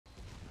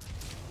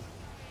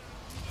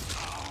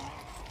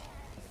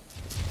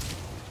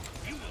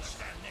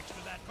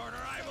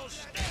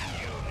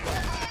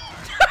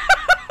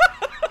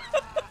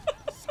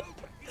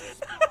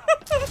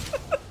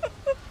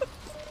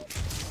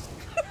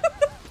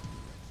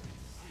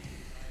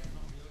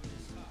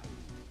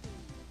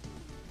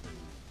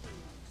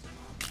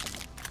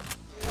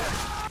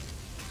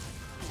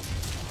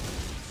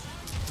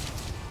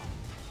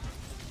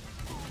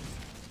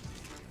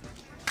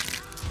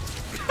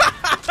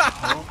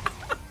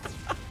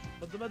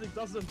medic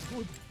doesn't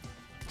good.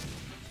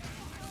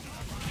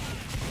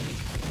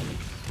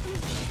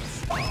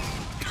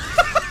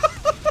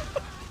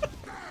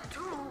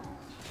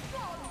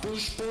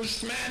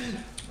 Push,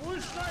 man!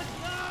 Push right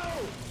now!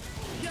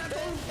 Yeah,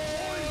 don't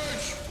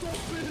push! Stop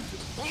it!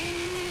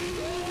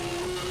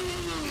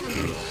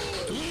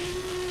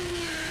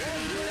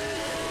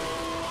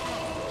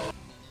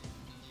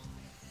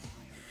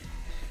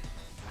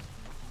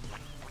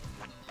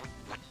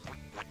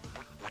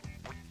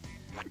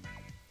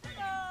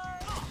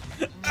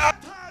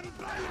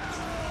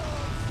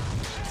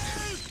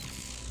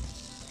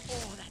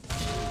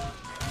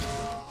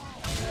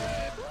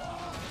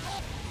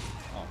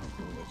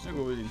 Nu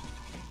går vi in.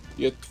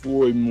 Ge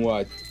 2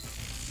 emot.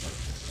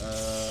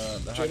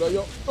 Det här.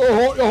 Jag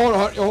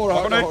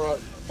har det här.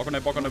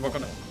 Bakom dig.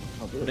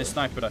 Det är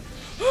sniper där.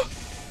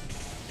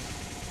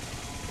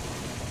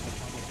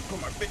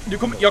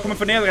 Jag kommer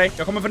få ner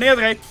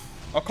dig.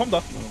 Ja, kom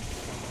då.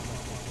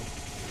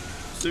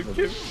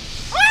 Superkul.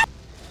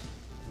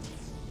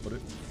 Var du?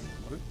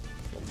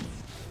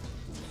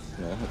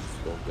 Nej, jag har inte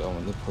förstått. Jag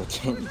använder på ett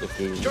sånt.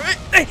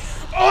 Nej!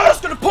 Åh, jag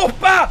skulle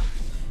poppa!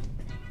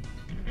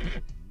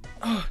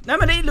 Nej,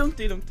 men det är lugnt.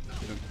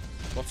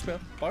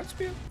 Bara ett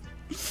spel.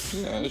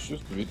 Yeah, it's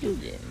just a video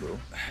game, bro.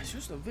 It's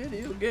just a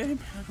video game.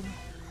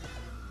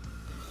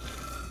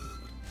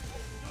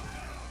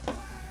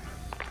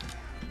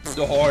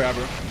 Då har jag,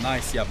 bro.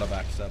 Nice jävla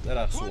backstab. Det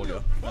där såg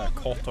jag. Det där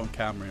Cotton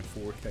Camera in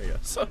 4K,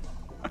 alltså.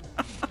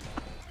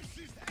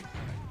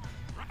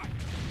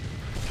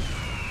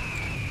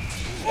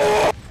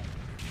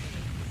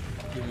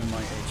 Give me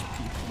my HP,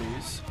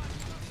 please.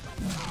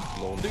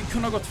 Du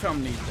kunde ha gått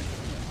fram lite.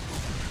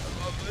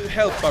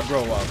 Help a bro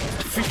out.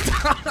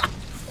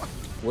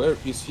 Where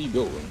is he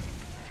going?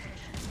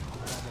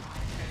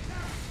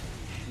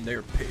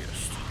 They're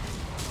pissed.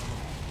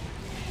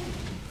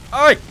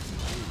 Aj!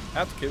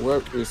 That's cool.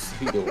 Where is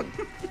he going?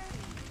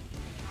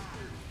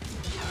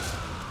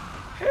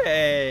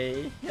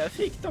 Hej! Jag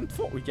fick dem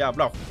 2.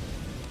 Jävlar.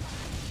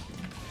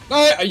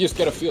 I just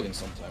get a feeling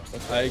sometimes.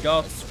 I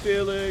got this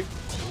feeling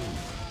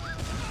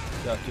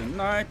that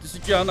tonight is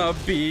gonna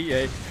be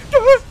a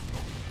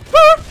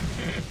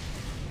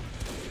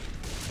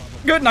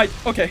good night.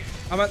 Okay,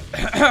 I'm at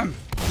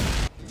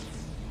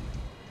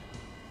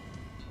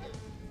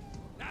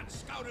That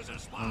scout is a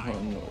spy.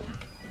 Oh no.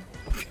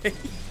 okay.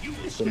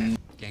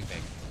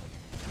 Gangbang.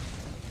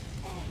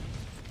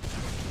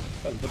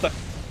 Helvete.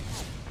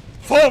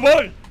 Fan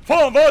var!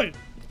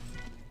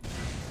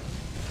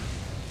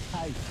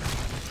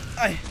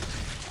 Aj.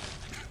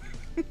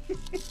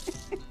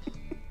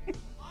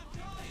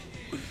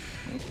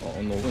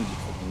 Ja, någon gick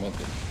för med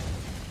det.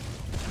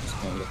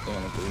 Ska jag lätta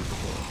gärna gå ut på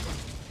det.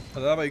 Det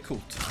där var ju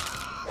coolt.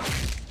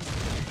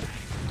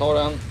 Ta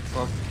den.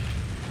 Fuck.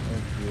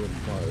 Thank you,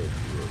 my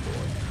dear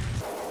boy.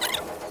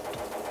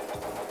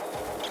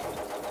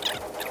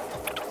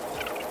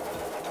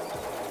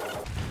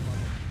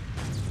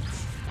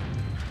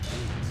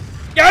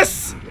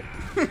 Yes!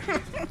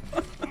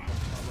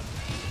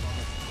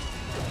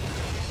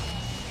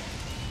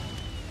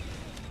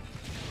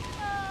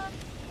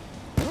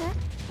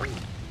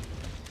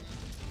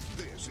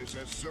 This is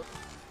a sir.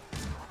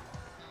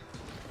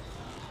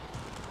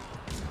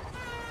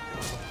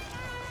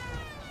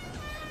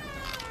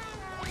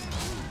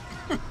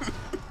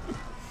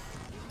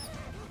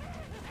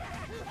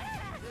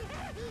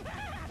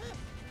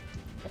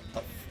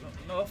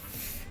 No.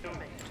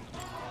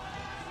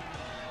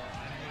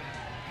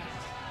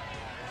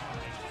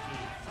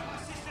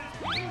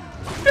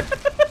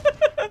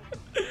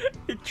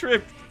 He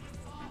tripped.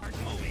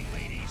 Moving,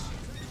 ladies.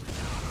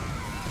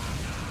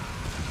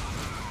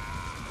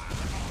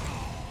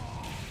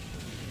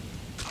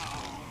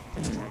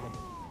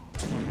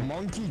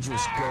 Monkey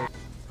just go.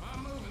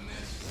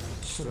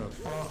 Shut up.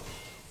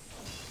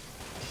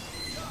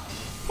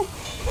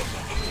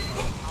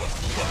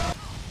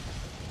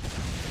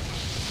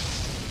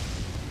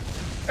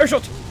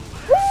 Airshot!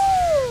 Woo!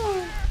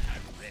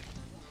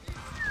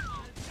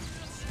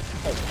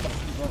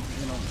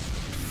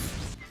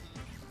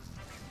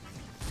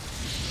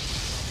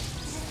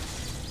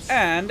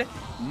 And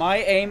my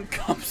aim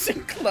comes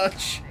in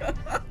clutch.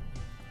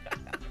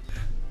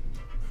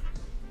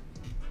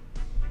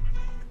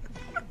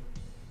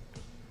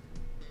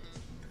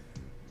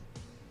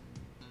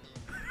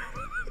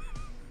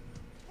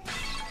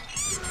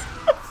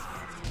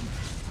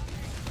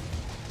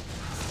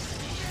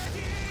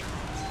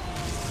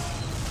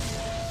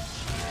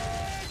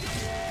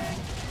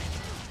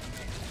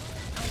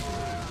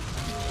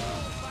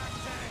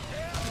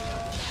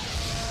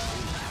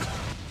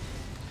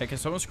 Hey, can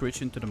someone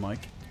screech into the mic?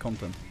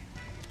 Content.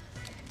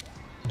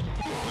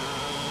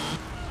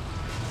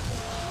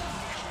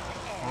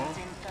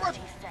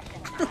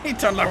 He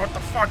turned like, what the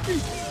fuck?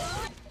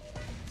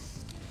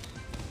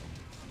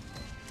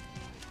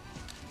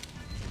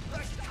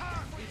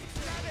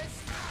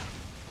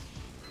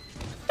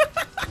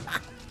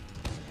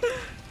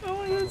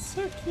 Oh, that's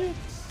so cute.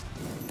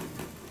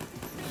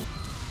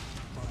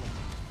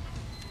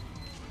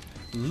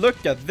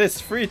 Look at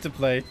this free to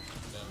play.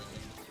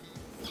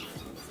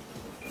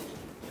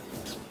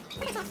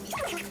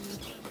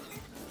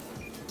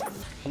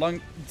 How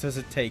long does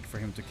it take for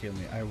him to kill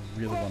me? I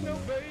really want to know.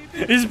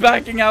 He's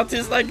backing out.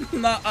 He's like,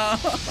 nah.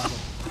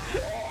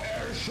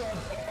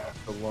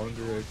 The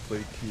longer I play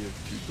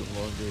TF2, the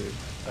longer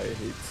I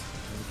hate.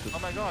 Oh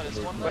my god, it's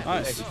one by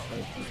Nice.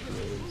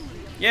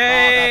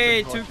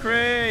 Yay! 2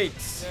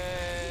 crates!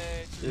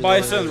 Yay!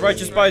 Bison,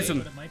 righteous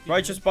bison.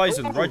 Righteous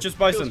bison, righteous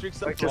bison.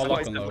 Sniper Righteous rifle,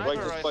 bison. though,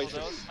 sniper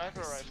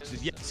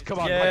rifles. Yes, come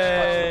on.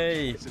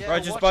 Yay!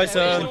 Righteous watch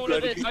bison. out.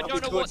 I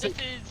don't know what this is.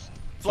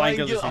 Flying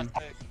Flying guillotine.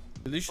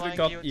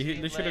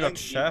 You literally got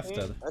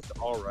shafted. That's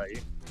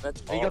alright.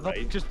 That's You got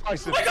alright. just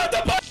bison. I got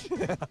the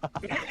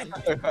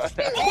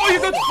Oh, you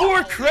got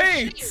 4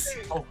 crates!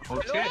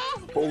 Okay.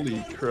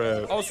 Holy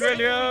crap.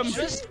 Australium!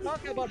 Just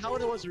talk about how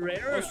it was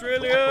rare.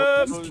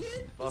 Australium!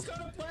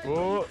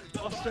 Oh.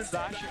 Buster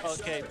Dash.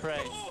 Okay,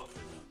 pray.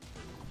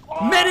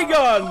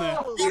 Medigun!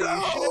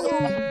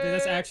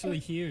 That's actually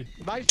huge.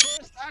 My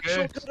first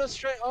actual good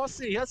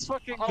Aussie. Let's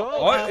fucking go.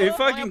 Oh, are you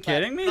fucking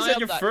kidding me? Is that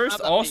your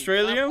first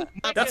Australium?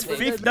 That's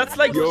 50. That's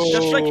like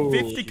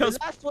 50 The cause.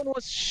 last one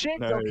was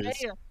shit, Nice.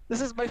 okay? This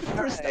is my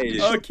first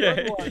Nice. actual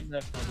Okay. good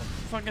one.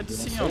 Fan kan inte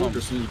se honom.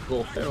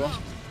 Hej då.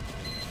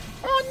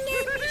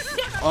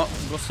 Ja,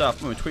 gå och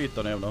sätt mig.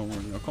 Skita den jävla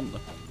horn. Jag kom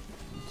där.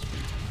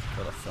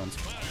 Jävla fransk.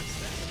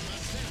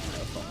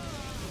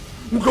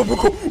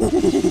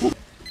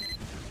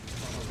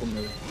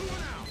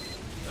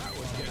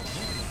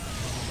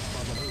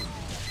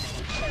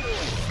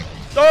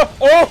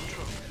 Åh!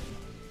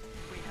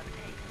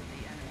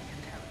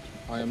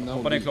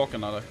 Hoppa ner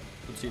klockan eller?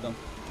 På sidan.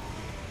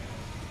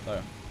 Där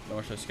ja. Det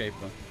var så escape.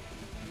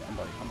 Han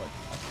bara.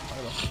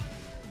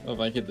 Jag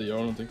verkar inte göra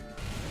någonting.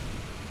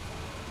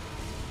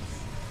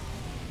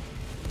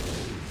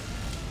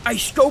 I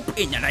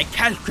scope in and I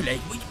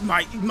calculate with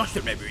my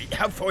muscle memory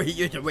how far he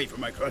is away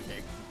from my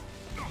crossing.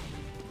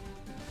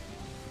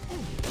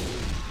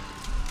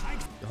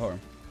 Jag har den.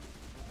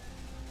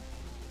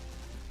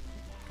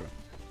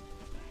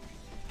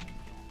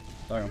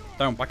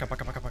 Där, backa.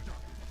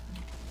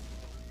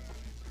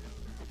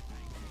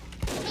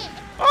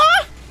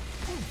 Ah!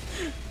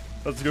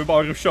 Jag ska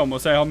bara ruscha om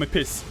och säga med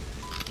piss.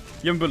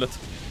 Ge mig bullet.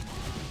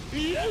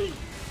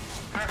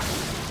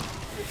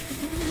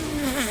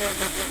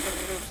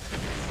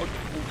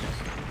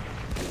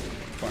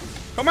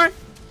 Kom här!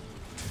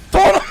 Ta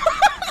honom!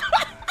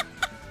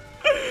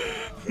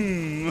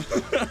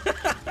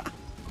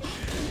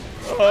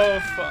 Åh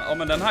fan. Ja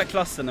men den här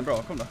klassen är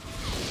bra, kom då.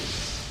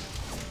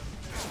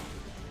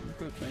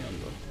 Gå ut med igen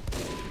då.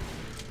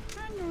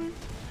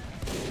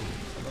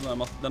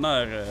 Den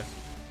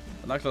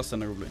här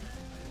klassen är rolig.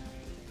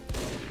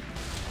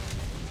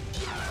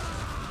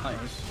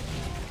 Nice.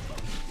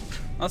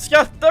 Han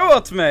skrattar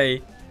åt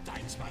mig! Ja,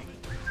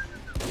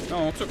 han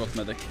har också gått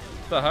med däck.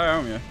 Det här är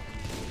de ju.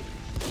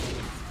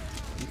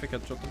 Nu fick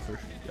jag shottet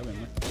först. Jag vet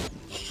inte.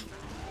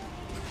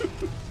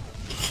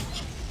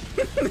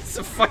 Det är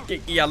så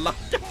fucking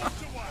elaka.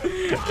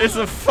 Det är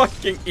så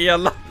fucking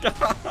elaka.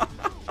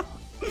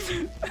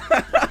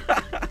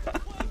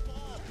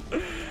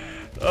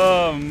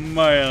 Oh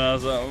man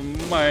alltså,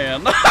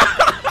 man.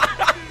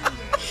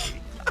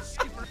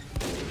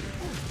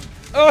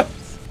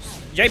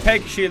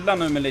 JPEG chilla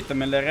nu med lite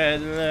med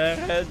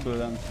Red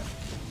Bullen.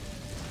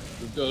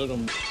 Du dödar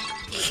dem.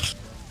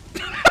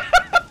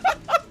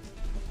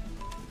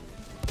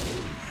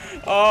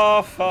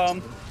 Åh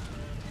fan.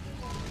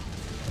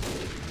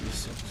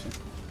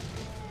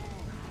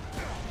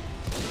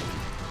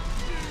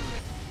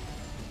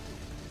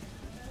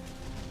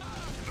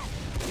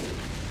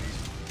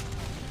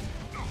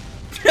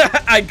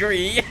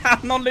 Agree.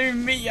 Han håller ju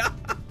med.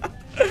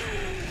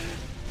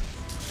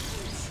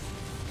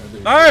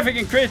 Nej, jag fick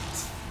en crit.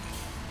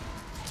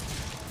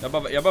 Jag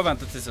bara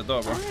väntar tills jag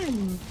dör, bro. Jag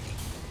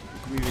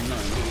kommer ju vinna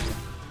den.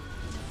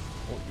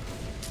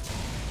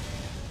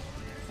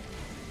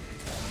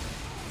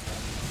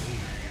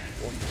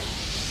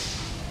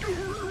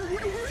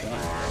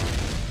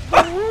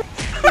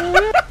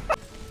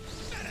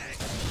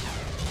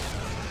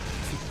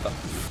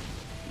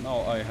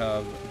 Now I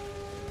have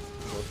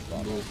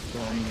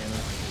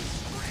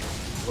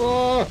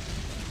oh!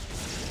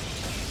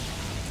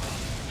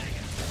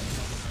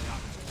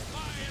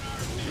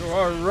 You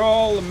are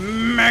all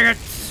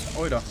maggots!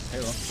 Oj då,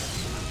 hej då.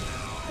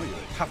 Oj,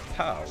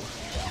 pow.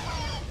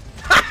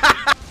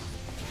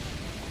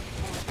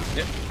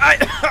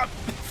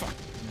 Fuck.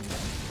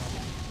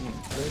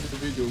 Play the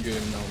video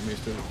game now,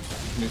 Mr.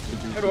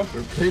 Hej då.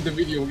 YouTuber. Play the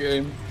video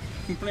game.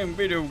 I'm playing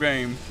video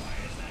game.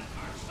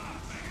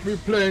 We're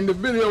playing the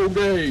video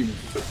game.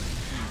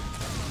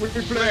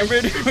 We're playing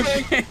video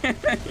game.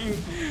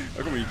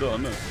 Jag kommer ju dö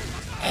nu.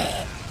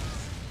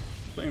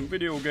 Playing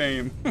video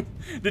game.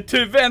 Det är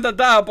typ ända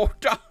där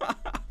borta.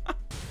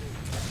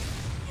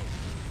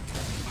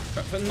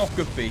 För knock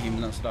upp i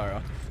himlen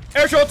sådär.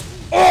 Airshot!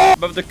 Åh!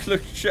 Behövde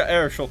klutcha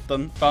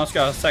airshoten. För han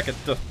ska ha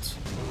säkert dött.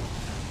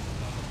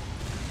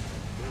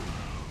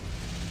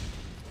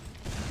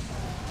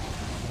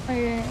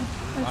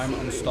 I'm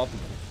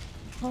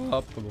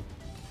unstoppable.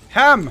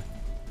 Ham!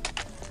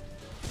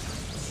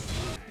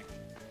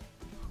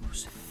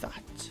 Who's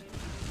that?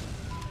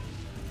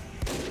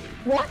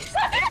 What?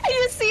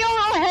 You see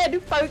our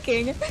head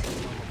poking.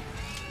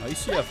 I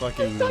see a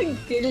fucking... I'm starting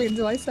giggling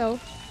to myself.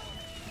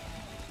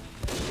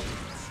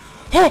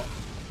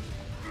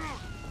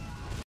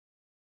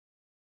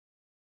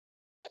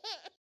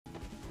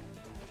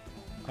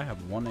 I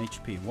have 1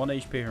 HP. 1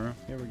 HP here.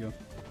 Here we go.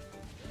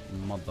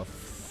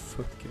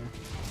 Motherfucker.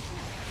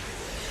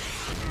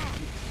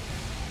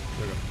 There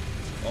we go.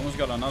 Almost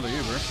got another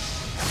Uber.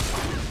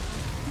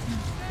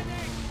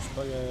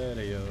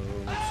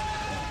 Spaghettios.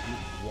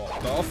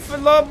 Walked off a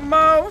lot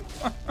more.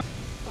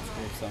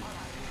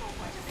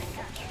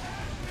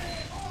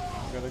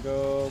 Gotta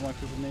go. My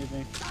people need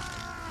me.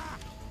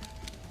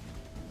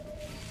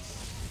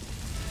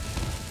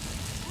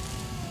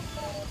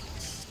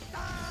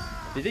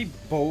 Did they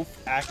both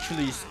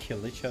actually just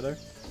kill each other?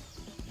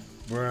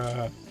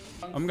 Bruh.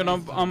 I'm gonna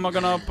unbox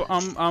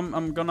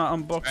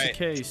the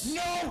case.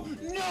 No!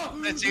 No!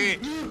 Let's see.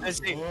 Let's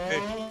see.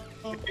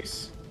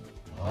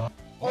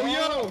 Oh,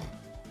 yo!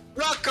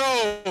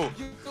 Rocco!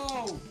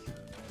 Yo!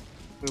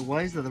 Wait,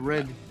 why is that the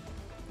red?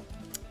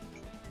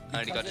 I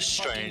already got a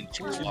strange.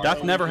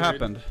 That never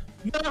happened.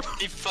 No!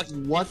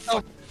 What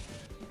the?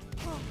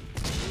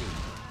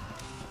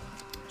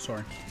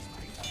 Sorry.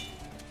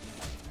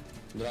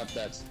 Drop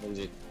that,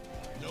 legit.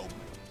 Nope.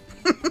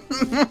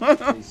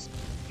 Please.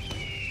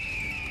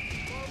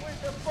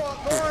 What the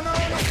fuck going on?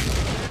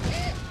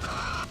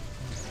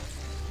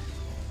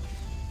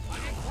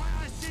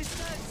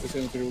 Jag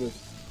ser inte roligt.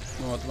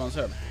 Vad man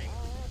säger. What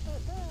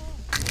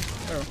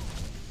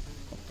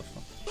the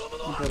fuck?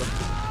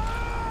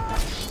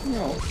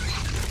 Ja.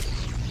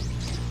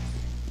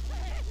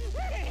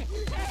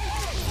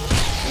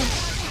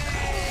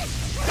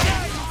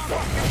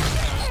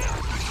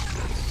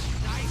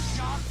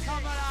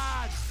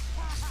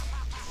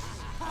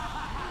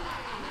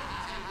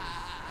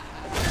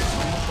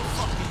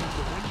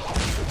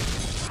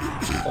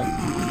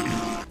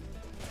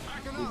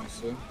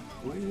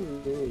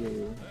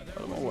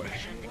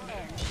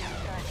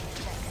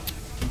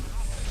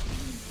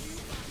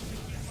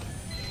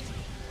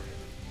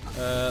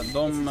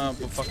 De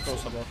på fucka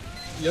oss här bak.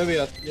 Jag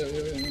vet. Jag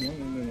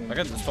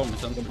kan inte stå mig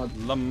sen.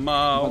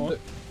 Lamau.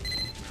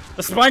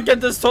 Man kan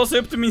inte ens ta sig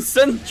upp till min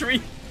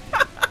sentry.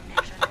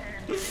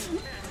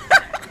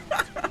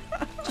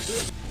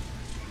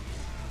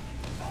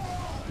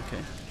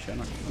 Okej,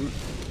 tjena.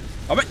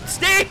 Ja men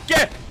stick!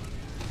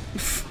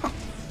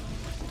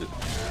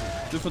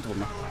 Du får inte vara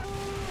med.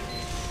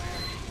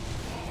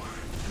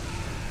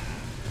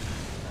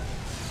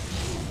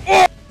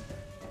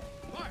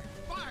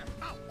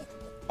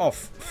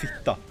 Off,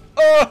 fitta.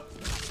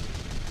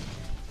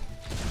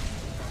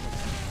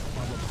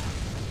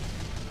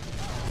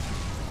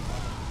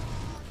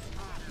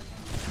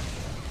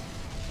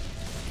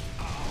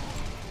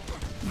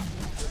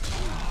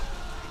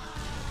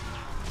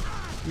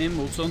 Min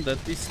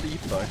motståndare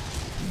slipar.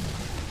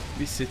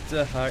 Vi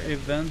sitter här i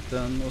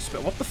väntan och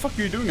spelar. What the fuck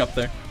are you doing up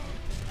there?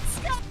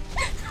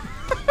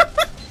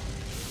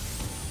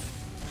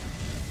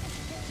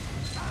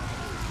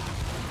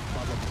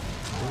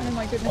 Oh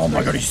my goodness. Oh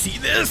my god, you see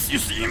this? You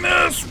see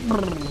this?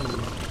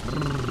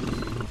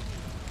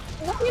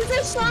 Why is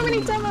there so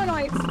many demo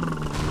nights?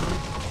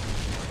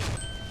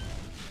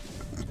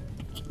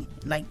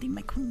 Lightning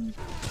McQueen.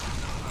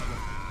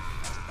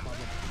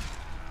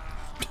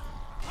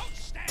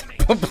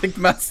 Public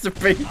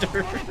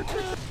masturbator.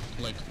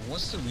 Like,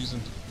 what's the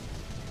reason?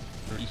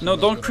 No,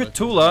 don't crit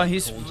Tula.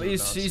 He's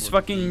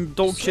fucking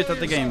dog shit at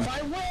the game.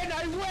 I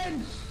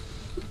win!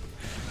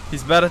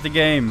 He's bad at the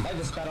game. I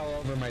just got all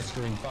over my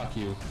screen. Fuck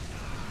you.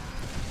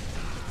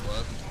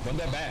 What? Run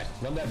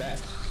that back.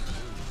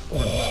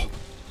 Oh.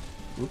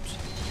 Oops.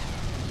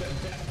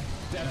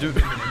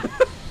 Dude.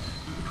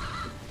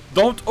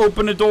 Don't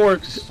open the door.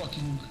 Just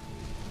fucking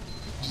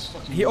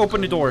He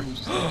opened the door.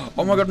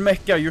 Oh my god,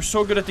 Mecca, you're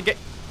so good at the game.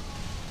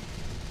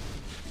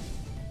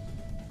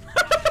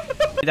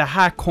 Det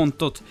här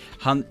kontot,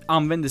 han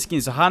använder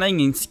skin, så han har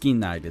ingen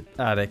skin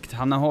direkt.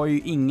 Han har ju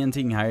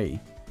ingenting här i.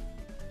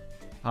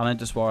 Han har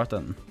inte svarat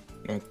än.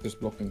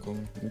 Blocken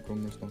kommer. Nu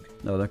kommer det snart.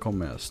 Ja, det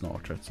kommer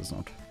snart, rätt så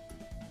snart.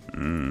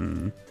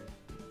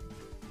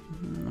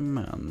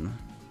 Men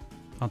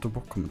han tog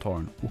bort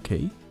kommentaren.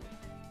 Okej.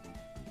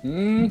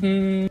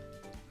 Han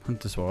har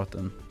inte svarat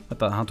än.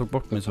 Vänta, han tog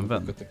bort mig som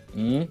vän.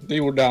 Det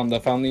gjorde han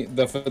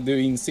därför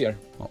du inser.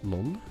 Ja,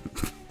 lol.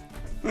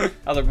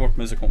 Han tog bort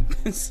mig som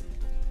kompis.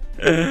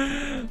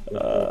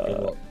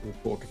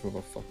 Reporter för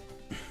vad fan.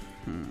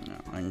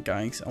 And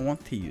guys, I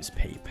want to use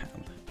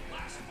PayPal.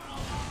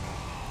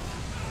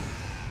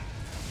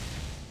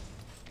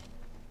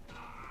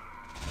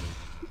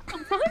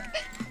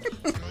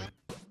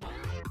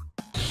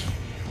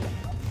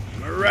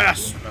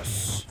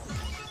 Erasmus.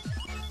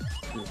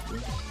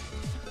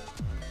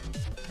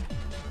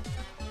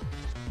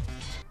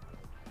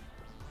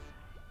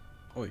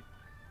 Oj.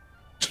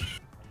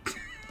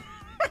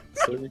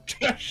 Så vi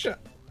crashar.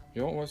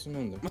 Ja, vad som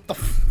händer? What the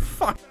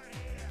fuck?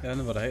 Jag vet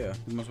inte vad det här är.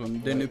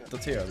 Det är en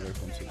uppdaterad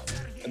version.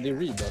 Det är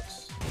Redux.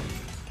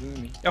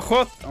 Jag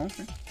sköt!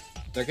 Okay.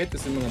 Jag kan inte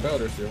se hur många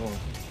börders jag har.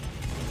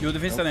 Jo, det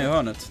finns den i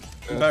hörnet.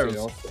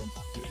 Barrels.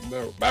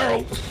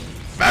 Barrel.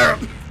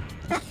 Barrel!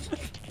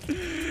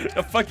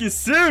 Jag fucking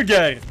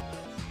suger!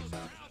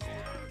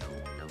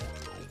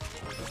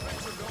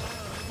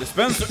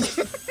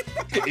 Dispenser!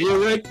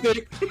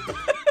 Erecting!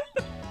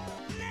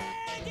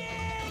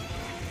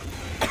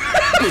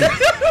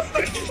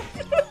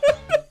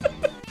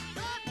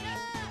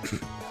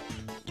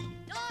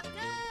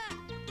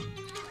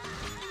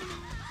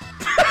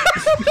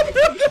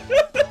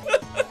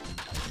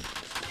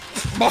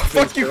 Bara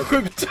fucking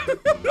skjut!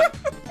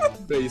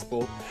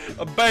 Baseball.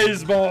 A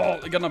baseball!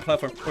 I got no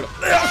platform. Oj då.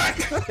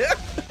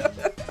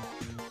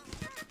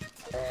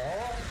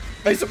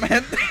 Vad är som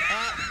händer?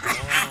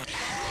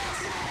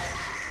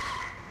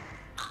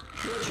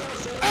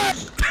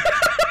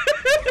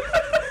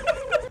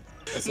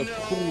 Alltså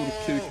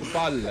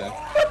horkukballe.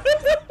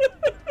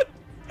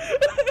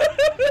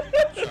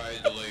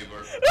 Child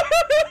labor.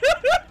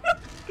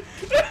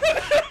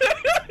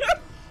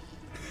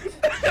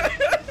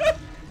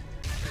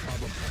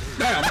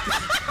 Damn!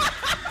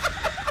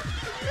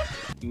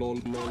 Lol.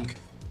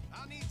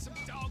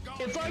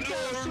 It's like a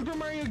Super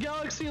Mario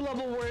Galaxy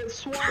level where it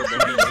swaps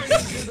into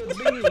the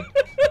thingy.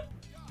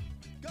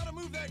 Gotta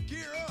move that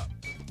gear up.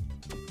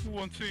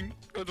 One thing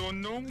I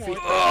don't know more.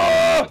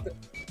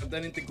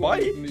 Den inte går.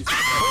 Why?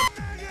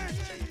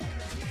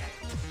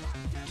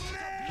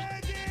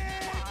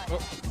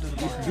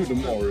 Du the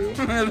Mario.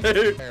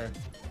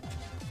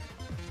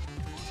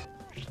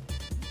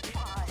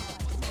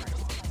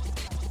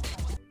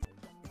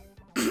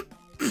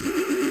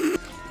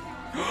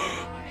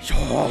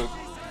 Ja!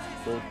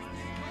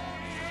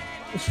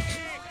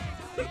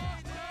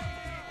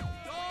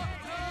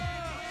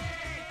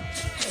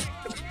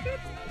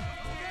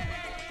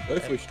 Jag är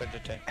först.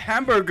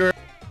 Hamburger!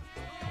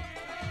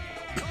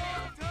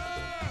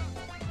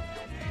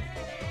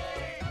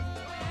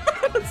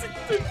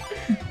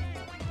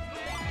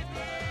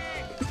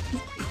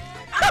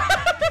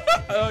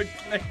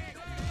 Okej.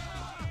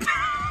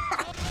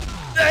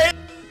 Nej!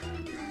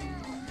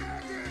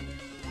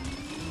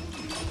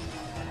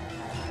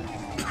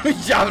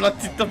 Jävlar,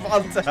 titta på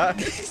allt det här.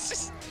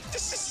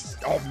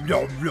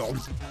 Jom.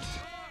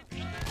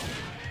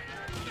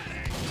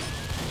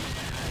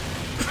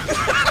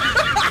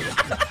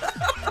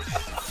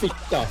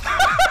 Fitta.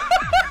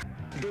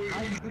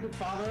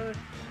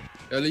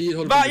 Eller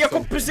håller Va? Jag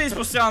kom precis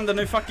på stranden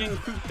nu, fucking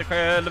skjuter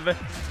själv.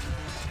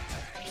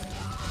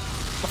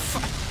 Vad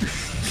fan?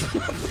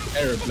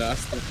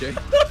 Airblast, okej.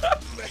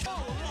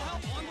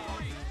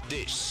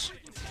 This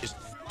is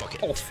fucking.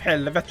 Åh,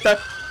 helvete.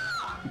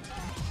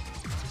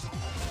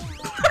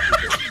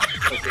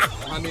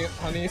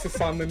 Han är för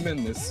fan med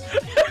menace.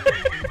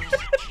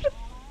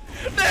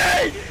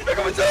 Nej! Jag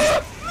kommer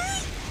dö!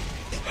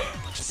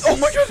 Oh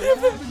my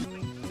god!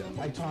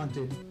 I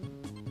taunted.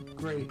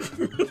 Great.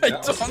 I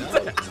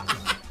taunted.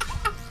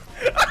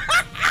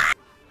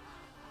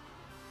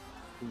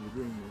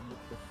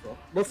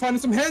 Vad fan är det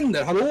som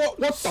händer? Hallå?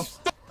 What the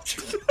fuck?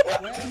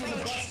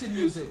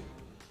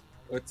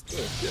 Ett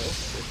spök, ja.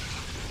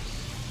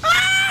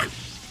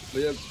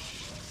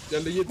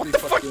 Jag ligger i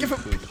fucking...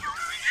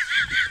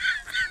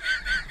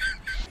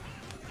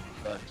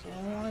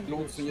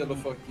 Låt som jävla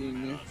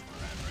fucking...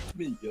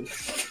 Smigel.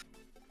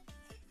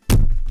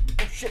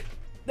 Oh shit.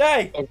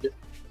 Nej! Okej.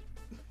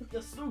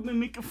 Jag slog med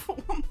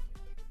mikrofon.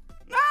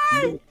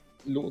 Nej!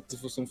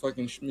 Låter som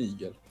fucking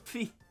smigel.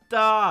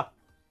 Fitta!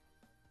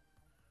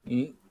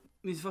 Mm.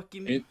 Min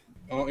fucking...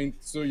 Ja,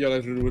 inte så jävla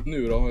roligt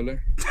nu då, eller?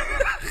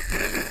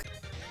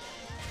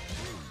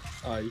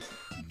 Aj.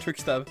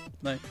 Trickstab.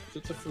 Nej.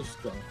 Sluta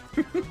fuska.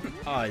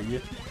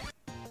 Aj.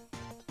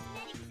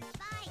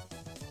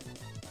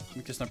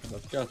 Mycket snabbt där.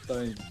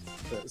 Skratta inte.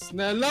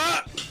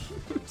 Snälla!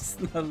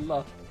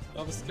 Snälla.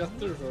 Ja, vad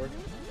skrattar du för?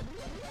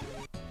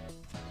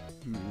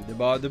 Det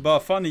är bara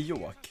funny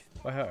joke.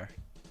 Vad här?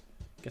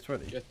 Get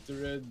ready. Get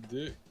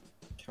ready.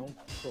 Count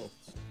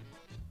shots.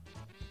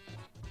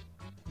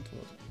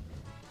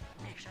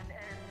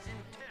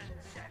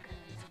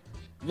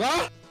 Va?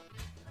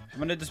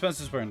 Men det är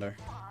dispensers på den där.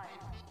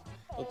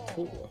 Vad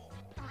på?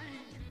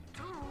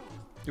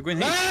 Du går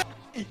in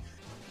hit.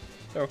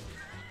 Jo.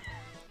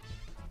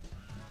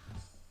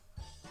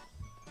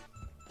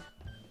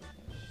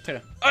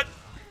 Tre. Aj!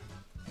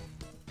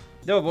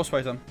 Det var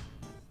bossfighten.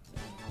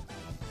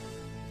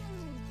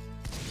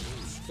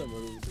 Det var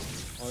roligt.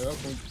 Ja, jag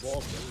kommer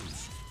tillbaka.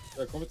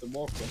 Jag kommer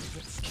tillbaka.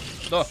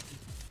 Dö.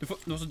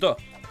 Du måste dö.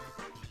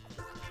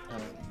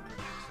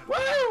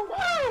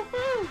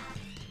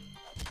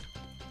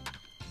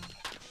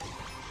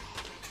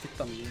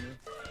 Titta.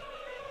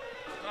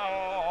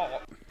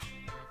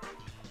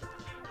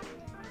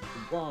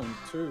 One,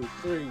 two,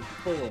 three,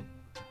 four.